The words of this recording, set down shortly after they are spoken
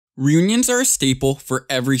Reunions are a staple for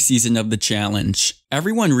every season of the challenge.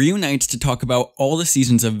 Everyone reunites to talk about all the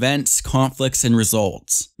season's events, conflicts, and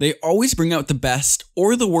results. They always bring out the best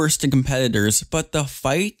or the worst in competitors, but the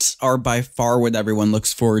fights are by far what everyone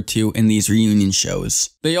looks forward to in these reunion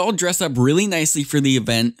shows. They all dress up really nicely for the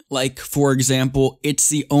event, like, for example, it's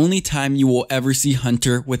the only time you will ever see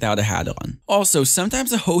Hunter without a hat on. Also,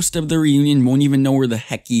 sometimes the host of the reunion won't even know where the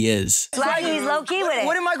heck he is. He's low-key with it.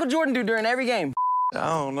 What did Michael Jordan do during every game? I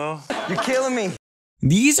don't know. You're killing me.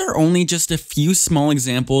 These are only just a few small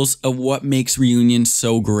examples of what makes reunions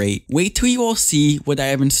so great. Wait till you all see what I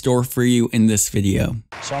have in store for you in this video.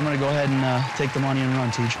 So I'm gonna go ahead and take the money and run,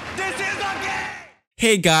 Teach.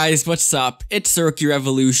 Hey guys, what's up? It's Rookie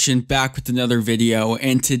Revolution back with another video,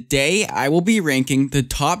 and today I will be ranking the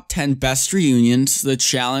top 10 best reunions the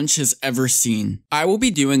challenge has ever seen. I will be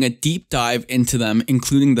doing a deep dive into them,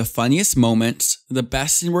 including the funniest moments, the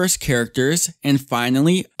best and worst characters, and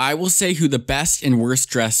finally, I will say who the best and worst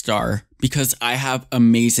dressed are, because I have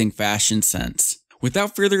amazing fashion sense.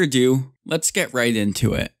 Without further ado, let's get right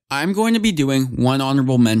into it. I'm going to be doing one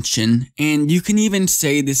honorable mention, and you can even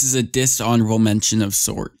say this is a dishonorable mention of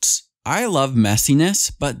sorts. I love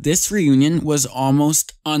messiness, but this reunion was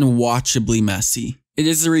almost unwatchably messy. It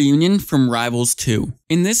is a reunion from Rivals 2.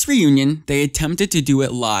 In this reunion, they attempted to do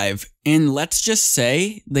it live, and let's just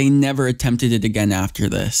say they never attempted it again after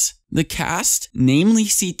this. The cast, namely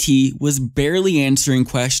CT, was barely answering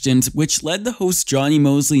questions, which led the host Johnny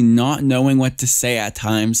Mosley not knowing what to say at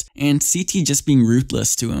times, and CT just being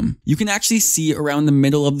ruthless to him. You can actually see around the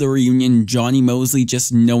middle of the reunion Johnny Mosley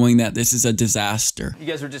just knowing that this is a disaster. You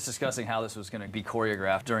guys were just discussing how this was going to be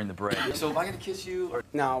choreographed during the break. So am I going to kiss you or?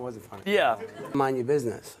 No, it wasn't funny. Yeah. Mind your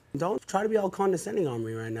business. Don't try to be all condescending on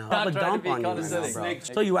me right now. Not I'm a trying to dump be on you right condescending. now, bro.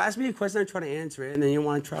 So you ask me a question, I try to answer it, and then you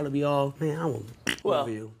want to try to be all, man, I won't love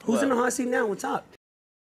you. Who's in the hot seat now? What's up?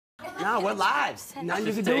 No, we're live. Nothing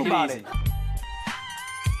you can do about it.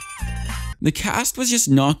 The cast was just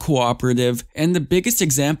not cooperative, and the biggest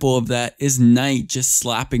example of that is Knight just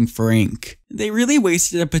slapping Frank. They really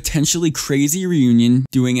wasted a potentially crazy reunion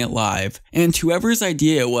doing it live, and whoever's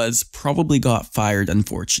idea it was probably got fired,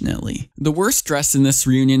 unfortunately. The worst dress in this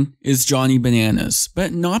reunion is Johnny Bananas,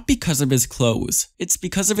 but not because of his clothes, it's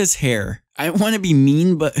because of his hair. I don't want to be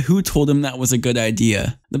mean, but who told him that was a good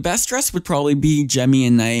idea? The best dress would probably be Jemmy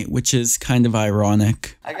and Knight, which is kind of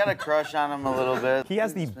ironic. I got a crush on him a little bit. He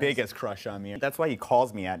has the biggest crush on me. That's why he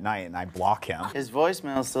calls me at night and I block him. His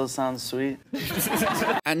voicemail still sounds sweet.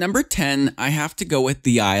 At number 10, I have to go with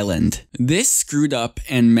The Island. This screwed up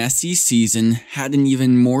and messy season had an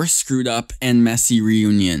even more screwed up and messy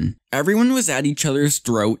reunion. Everyone was at each other's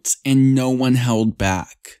throats and no one held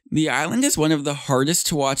back. The Island is one of the hardest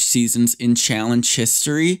to watch seasons in challenge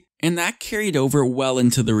history, and that carried over well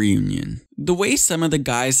into the reunion. The way some of the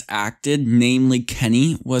guys acted, namely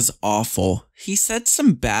Kenny, was awful. He said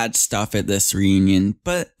some bad stuff at this reunion,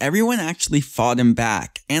 but everyone actually fought him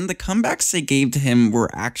back, and the comebacks they gave to him were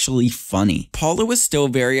actually funny. Paula was still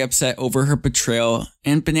very upset over her betrayal,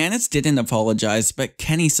 and Bananas didn't apologize, but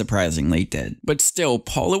Kenny surprisingly did. But still,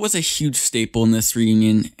 Paula was a huge staple in this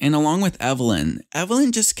reunion, and along with Evelyn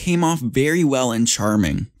just came off very well and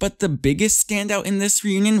charming. But the biggest standout in this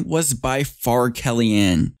reunion was by far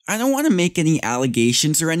Kellyanne. I don't want to make any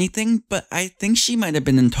allegations or anything, but I think she might have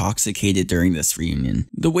been intoxicated during this reunion.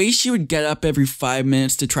 The way she would get up every 5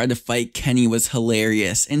 minutes to try to fight Kenny was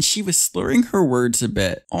hilarious, and she was slurring her words a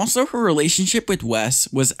bit. Also, her relationship with Wes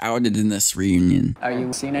was outed in this reunion. Are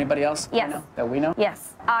you seeing anybody else? Yes. That we know?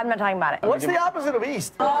 Yes. I'm not talking about it. What's the opposite of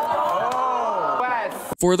East?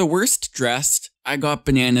 For the worst dressed, I got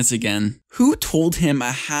Bananas again. Who told him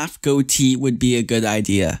a half goatee would be a good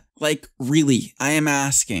idea? Like, really, I am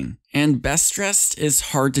asking. And best dressed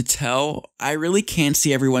is hard to tell. I really can't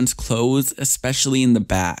see everyone's clothes, especially in the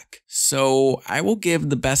back. So I will give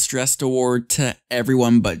the best dressed award to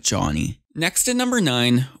everyone but Johnny. Next at number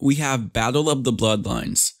 9, we have Battle of the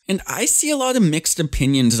Bloodlines. And I see a lot of mixed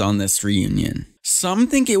opinions on this reunion. Some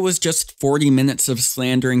think it was just 40 minutes of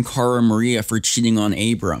slandering Cara Maria for cheating on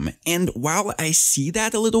Abram. And while I see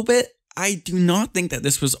that a little bit, I do not think that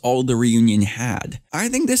this was all the reunion had. I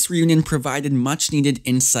think this reunion provided much needed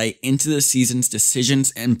insight into the season's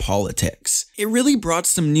decisions and politics. It really brought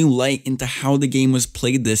some new light into how the game was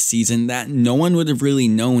played this season that no one would have really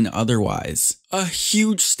known otherwise. A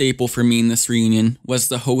huge staple for me in this reunion was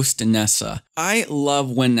the host Nessa. I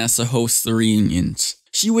love when Nessa hosts the reunions.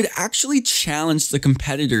 She would actually challenge the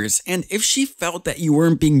competitors, and if she felt that you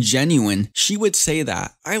weren't being genuine, she would say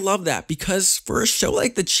that. I love that because for a show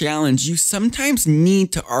like The Challenge, you sometimes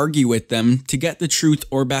need to argue with them to get the truth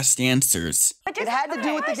or best answers. It had to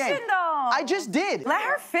do with the game. I just did. Let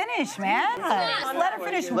her finish, man. Let her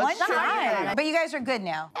finish one time. But you guys are good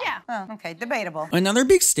now. Yeah. Oh, okay, debatable. Another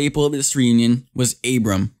big staple of this reunion was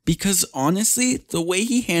Abram, because honestly, the way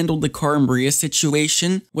he handled the Car and Maria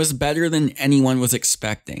situation was better than anyone was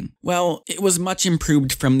expecting. Well, it was much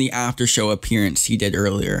improved from the after show appearance he did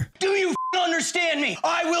earlier. Do you understand me?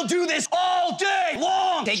 I will do this all day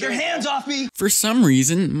long! Take your hands off me! For some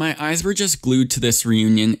reason, my eyes were just glued to this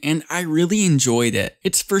reunion, and I really enjoyed it.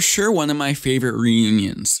 It's for sure one of my favorite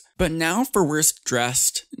reunions. But now for worst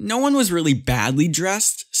dressed, no one was really badly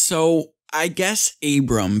dressed, so I guess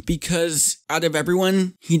Abram, because out of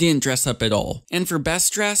everyone, he didn't dress up at all. And for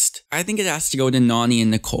best dressed, I think it has to go to Nani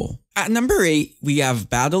and Nicole. At number 8, we have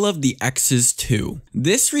Battle of the Exes 2.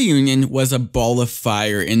 This reunion was a ball of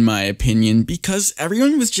fire in my opinion because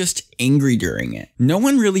everyone was just angry during it. No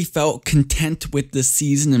one really felt content with the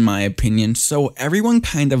season in my opinion, so everyone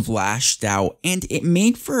kind of lashed out and it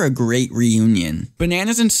made for a great reunion.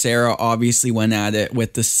 Bananas and Sarah obviously went at it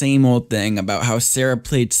with the same old thing about how Sarah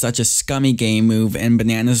played such a scummy game move and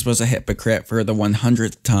Bananas was a hypocrite for the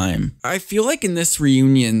 100th time. I feel like in this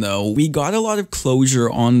reunion though, we got a lot of closure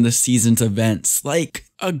on the season's events, like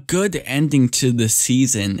a good ending to the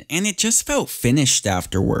season, and it just felt finished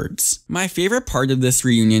afterwards. My favorite part of this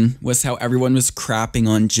reunion was how everyone was crapping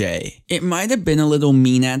on Jay. It might have been a little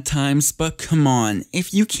mean at times, but come on,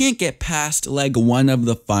 if you can't get past leg 1 of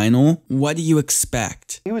the final, what do you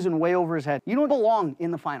expect? He was in way over his head. You don't belong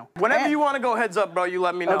in the final. Whenever you want to go heads up, bro, you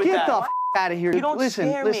let me know. Get the out of here. You don't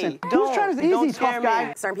scare me. Who's trying to easy, tough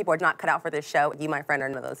guy? Certain people are not cut out for this show. You, my friend, are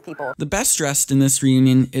one of those people. The best dressed in this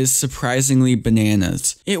reunion is surprisingly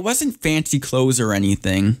Bananas. It wasn't fancy clothes or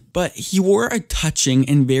anything, but he wore a touching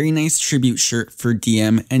and very nice tribute shirt for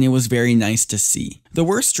DM, and it was very nice to see. The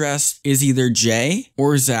worst dressed is either Jay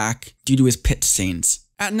or Zach due to his pit stains.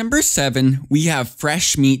 At number 7, we have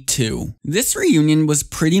Fresh Meat 2. This reunion was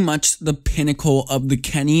pretty much the pinnacle of the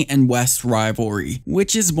Kenny and Wes rivalry,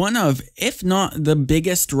 which is one of, if not the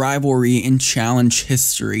biggest rivalry in challenge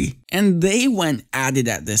history. And they went at it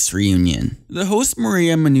at this reunion. The host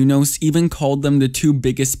Maria Menounos even called them the 2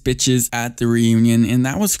 biggest bitches at the reunion, and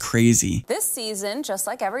that was crazy. This season, just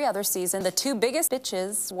like every other season, the 2 biggest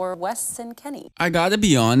bitches were Wes and Kenny. I gotta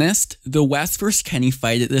be honest, the Wes vs Kenny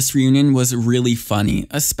fight at this reunion was really funny,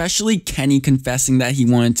 especially Kenny confessing that he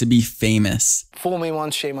wanted to be famous. Fool me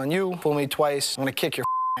once, shame on you. Fool me twice, I'm gonna kick your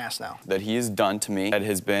ass now. That he has done to me that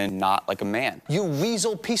has been not like a man. You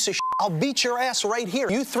weasel piece of shit. I'll beat your ass right here.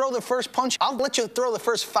 You throw the first punch, I'll let you throw the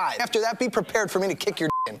first 5. After that, be prepared for me to kick your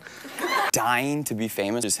in. Dying to be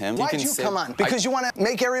famous is him. Why'd you come on? Because you want to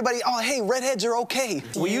make everybody, oh, hey, redheads are okay.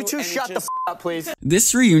 Will you two shut the f up, please?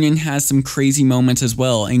 This reunion has some crazy moments as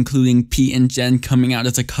well, including Pete and Jen coming out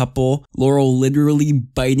as a couple, Laurel literally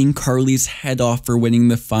biting Carly's head off for winning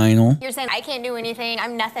the final. You're saying I can't do anything,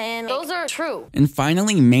 I'm nothing. Those are true. And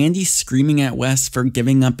finally, Mandy screaming at Wes for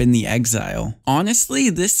giving up in the exile. Honestly,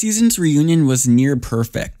 this season's reunion was near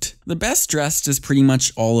perfect. The best dressed is pretty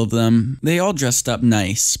much all of them. They all dressed up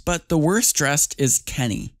nice, but the worst dressed is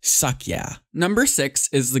Kenny. Suck yeah. Number 6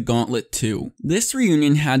 is the Gauntlet 2. This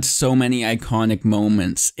reunion had so many iconic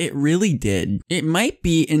moments. It really did. It might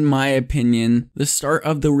be, in my opinion, the start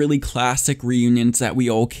of the really classic reunions that we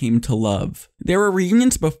all came to love. There were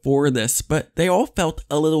reunions before this, but they all felt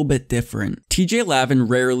a little bit different. TJ Lavin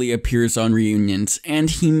rarely appears on reunions, and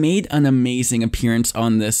he made an amazing appearance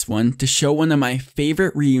on this one to show one of my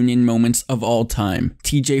favorite reunion moments of all time,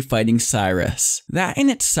 TJ fighting Cyrus. That in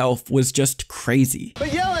itself was just crazy.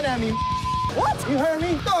 But yelling at me. What? You heard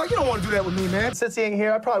me? No, you don't want to do that with me, man. Since he ain't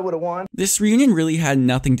here, I probably would have won. This reunion really had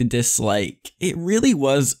nothing to dislike. It really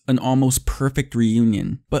was an almost perfect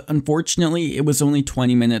reunion, but unfortunately it was only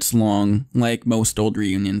 20 minutes long, like most old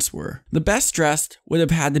reunions were. The best dressed would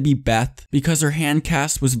have had to be Beth because her hand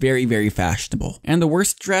cast was very, very fashionable. And the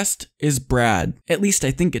worst dressed is Brad. At least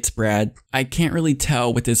I think it's Brad. I can't really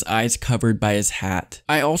tell with his eyes covered by his hat.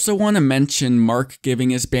 I also want to mention Mark giving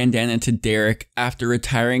his bandana to Derek after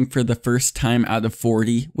retiring for the first time out of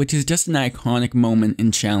 40, which is just an iconic moment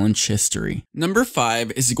in challenge history. Number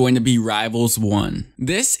 5 is going to be Rivals 1.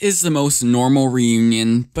 This is the most normal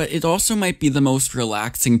reunion, but it also might be the most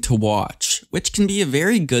relaxing to watch, which can be a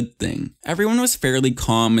very good thing. Everyone was fairly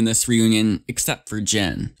calm in this reunion, except for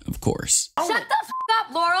Jen, of course. Shut the f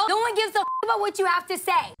up, Laurel. No one gives a f about what you have to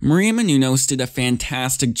say. Maria Menounos did a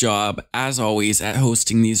fantastic job, as always, at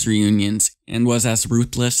hosting these reunions, and was as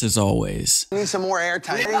ruthless as always. Need some more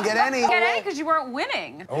airtime. I didn't get any. Get any because you weren't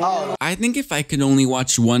winning. Oh. I think if I could only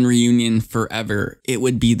watch one reunion forever, it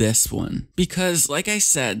would be this one. Because, like I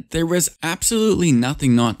said, there was absolutely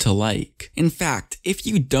nothing not to like. In fact, if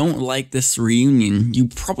you don't like this reunion, you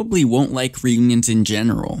probably won't like reunions in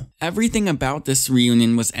general. Everything about this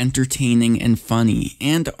reunion was entertaining and funny,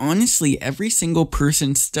 and honestly, every single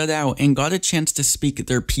person stood out and got a chance to speak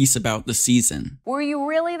their piece about the season. Were you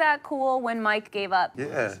really that cool when Mike gave up?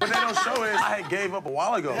 Yeah. What they don't show is I gave up a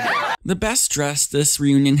while ago. The best dressed this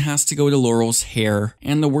reunion has to go to Laurel's hair,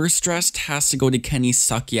 and the worst dressed has to go to Kenny's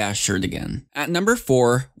suck yeah shirt again. At number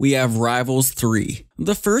 4, we have Rivals 3.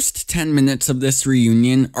 The first 10 minutes of this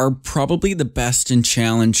reunion are probably the best in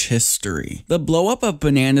challenge history. The blow up of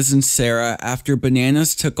Bananas and Sarah after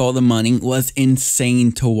Bananas took all the money was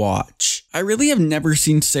insane to watch. I really have never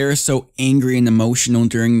seen Sarah so angry and emotional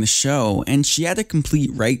during the show, and she had a complete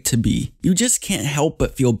right to be. You just can't help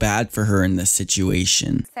but feel bad for her in this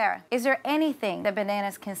situation. Sarah, is there anything that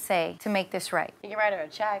Bananas can say to make this right? You can write her a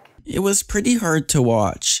check. It was pretty hard to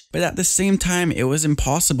watch, but at the same time, it was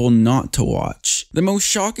impossible not to watch. The most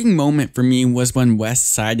shocking moment for me was when Wes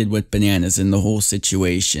sided with Bananas in the whole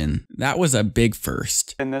situation. That was a big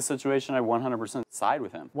first. In this situation, I 100% side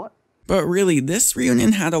with him. What? But really, this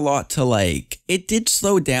reunion had a lot to like. It did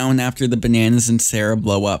slow down after the Bananas and Sarah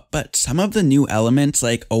blow up, but some of the new elements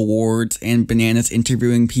like awards and Bananas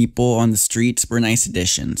interviewing people on the streets were nice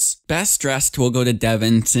additions. Best dressed will go to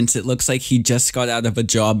Devin since it looks like he just got out of a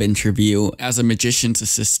job interview as a magician's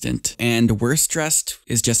assistant, and worst dressed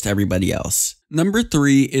is just everybody else. Number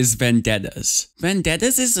 3 is Vendettas.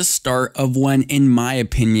 Vendettas is the start of when, in my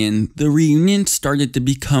opinion, the reunion started to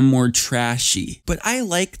become more trashy. But I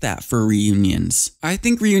like that for reunions. I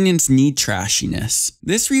think reunions need trashiness.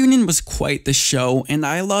 This reunion was quite the show, and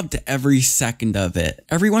I loved every second of it.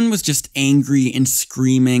 Everyone was just angry and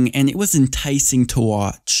screaming, and it was enticing to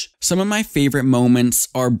watch. Some of my favorite moments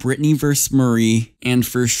are Brittany vs. Murray, and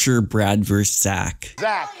for sure Brad vs. Zach.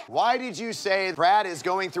 Zach, why did you say Brad is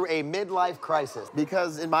going through a midlife crisis?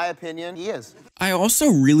 Because, in my opinion, he is. I also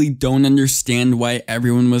really don't understand why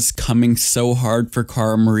everyone was coming so hard for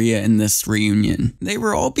Cara Maria in this reunion. They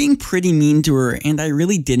were all being pretty mean to her, and I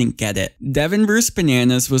really didn't get it. Devin vs.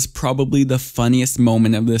 Bananas was probably the funniest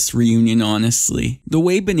moment of this reunion, honestly. The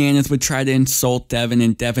way Bananas would try to insult Devin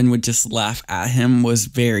and Devin would just laugh at him was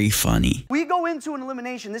very funny. We go into an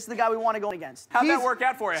elimination. This is the guy we want to go against. How'd that work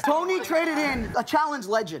out for you? Tony traded in a challenge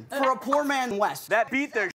legend for a poor man West. That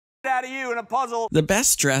beat the out of you in a puzzle. The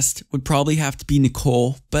best dressed would probably have to be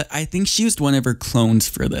Nicole, but I think she used one of her clones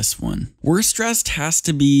for this one. Worst dressed has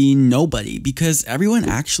to be nobody because everyone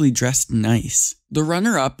actually dressed nice. The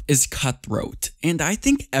runner-up is Cutthroat, and I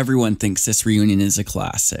think everyone thinks this reunion is a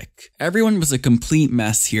classic. Everyone was a complete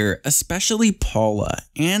mess here, especially Paula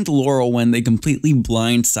and Laurel when they completely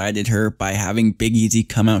blindsided her by having Big Easy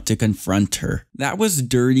come out to confront her. That was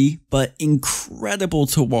dirty, but incredible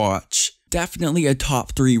to watch. Definitely a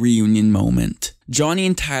top 3 reunion moment. Johnny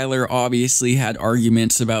and Tyler obviously had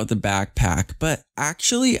arguments about the backpack, but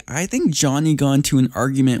actually, I think Johnny got into an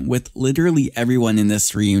argument with literally everyone in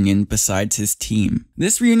this reunion besides his team.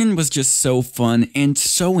 This reunion was just so fun and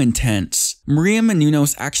so intense. Maria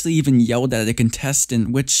Menounos actually even yelled at a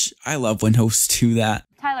contestant, which I love when hosts do that.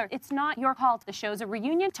 Tyler, it's not your call. The show's a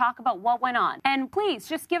reunion. Talk about what went on. And please,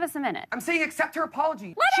 just give us a minute. I'm saying accept her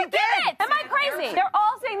apology. Let her give it! Am I crazy? They're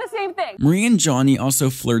all saying the same thing. Maria and Johnny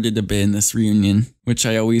also flirted a bit in this reunion, which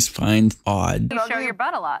I always find odd. You show your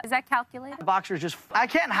butt a lot. Is that calculated? The boxer's just... I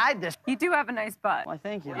can't hide this. You do have a nice butt. Why,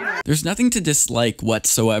 thank you. There's nothing to dislike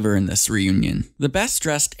whatsoever in this reunion. The best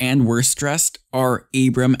dressed and worst dressed are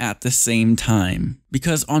Abram at the same time.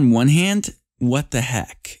 Because on one hand, what the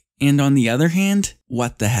heck? And on the other hand,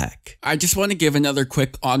 what the heck? I just want to give another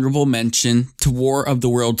quick honorable mention to War of the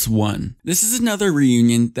Worlds 1. This is another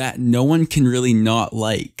reunion that no one can really not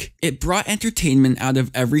like. It brought entertainment out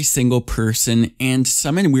of every single person and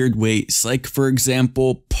some in weird ways, like for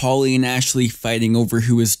example, Pauly and Ashley fighting over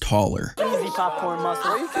who is taller. Easy popcorn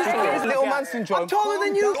muscle. Little man syndrome. I'm taller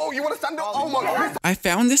than you. Oh, you want to stand up? Oh my God. I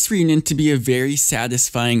found this reunion to be a very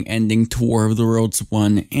satisfying ending to War of the Worlds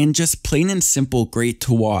 1 and just plain and simple great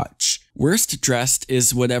to watch. Worst dressed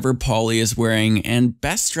is whatever Pauly is wearing, and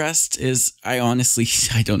best dressed is, I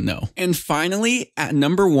don't know. And finally, at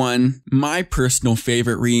number 1, my personal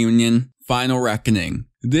favorite reunion, Final Reckoning.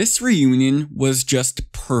 This reunion was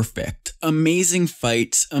just perfect. amazing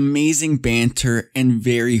fights, amazing banter, and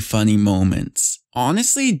very funny moments.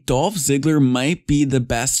 Honestly, Dolph Ziggler might be the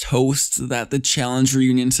best host that the Challenge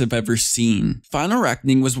reunions have ever seen. Final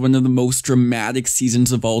Reckoning was one of the most dramatic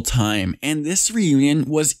seasons of all time, and this reunion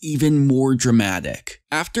was even more dramatic.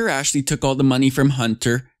 After Ashley took all the money from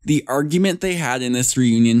Hunter, the argument they had in this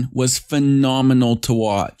reunion was phenomenal to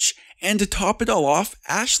watch. And to top it all off,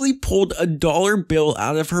 Ashley pulled a dollar bill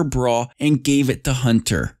out of her bra and gave it to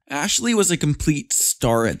Hunter. Ashley was a complete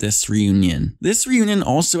star at this reunion. This reunion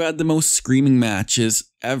also had the most screaming matches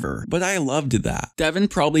ever, but I loved that. Devin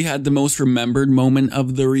probably had the most remembered moment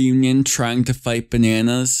of the reunion trying to fight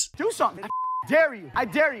Bananas. Do something. I dare you. I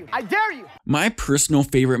dare you. I dare you. My personal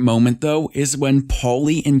favorite moment though is when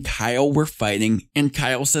Paulie and Kyle were fighting and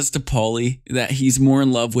Kyle says to Paulie that he's more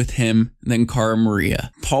in love with him than Cara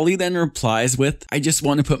Maria. Paulie then replies with, "I just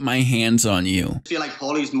want to put my hands on you." I feel like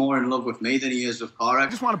Paulie's more in love with me than he is with Cara. I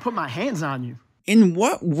just want to put my hands on you. In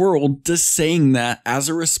what world does saying that as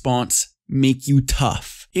a response make you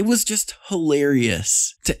tough? It was just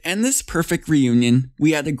hilarious. To end this perfect reunion,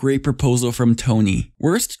 we had a great proposal from Tony.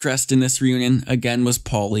 Worst dressed in this reunion again was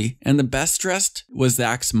Paulie, and the best dressed was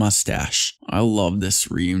Zach's mustache. I love this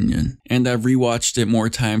reunion, and I've rewatched it more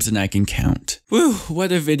times than I can count. Whew,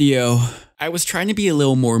 what a video. I was trying to be a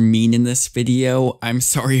little more mean in this video. I'm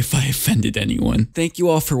sorry if I offended anyone. Thank you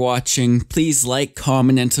all for watching. Please like,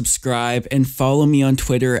 comment, and subscribe, and follow me on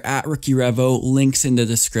Twitter at RookieRevo, links in the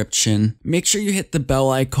description. Make sure you hit the bell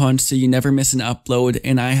icon so you never miss an upload,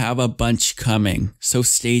 and I have a bunch coming, so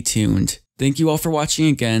stay tuned. Thank you all for watching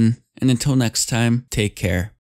again, and until next time, take care.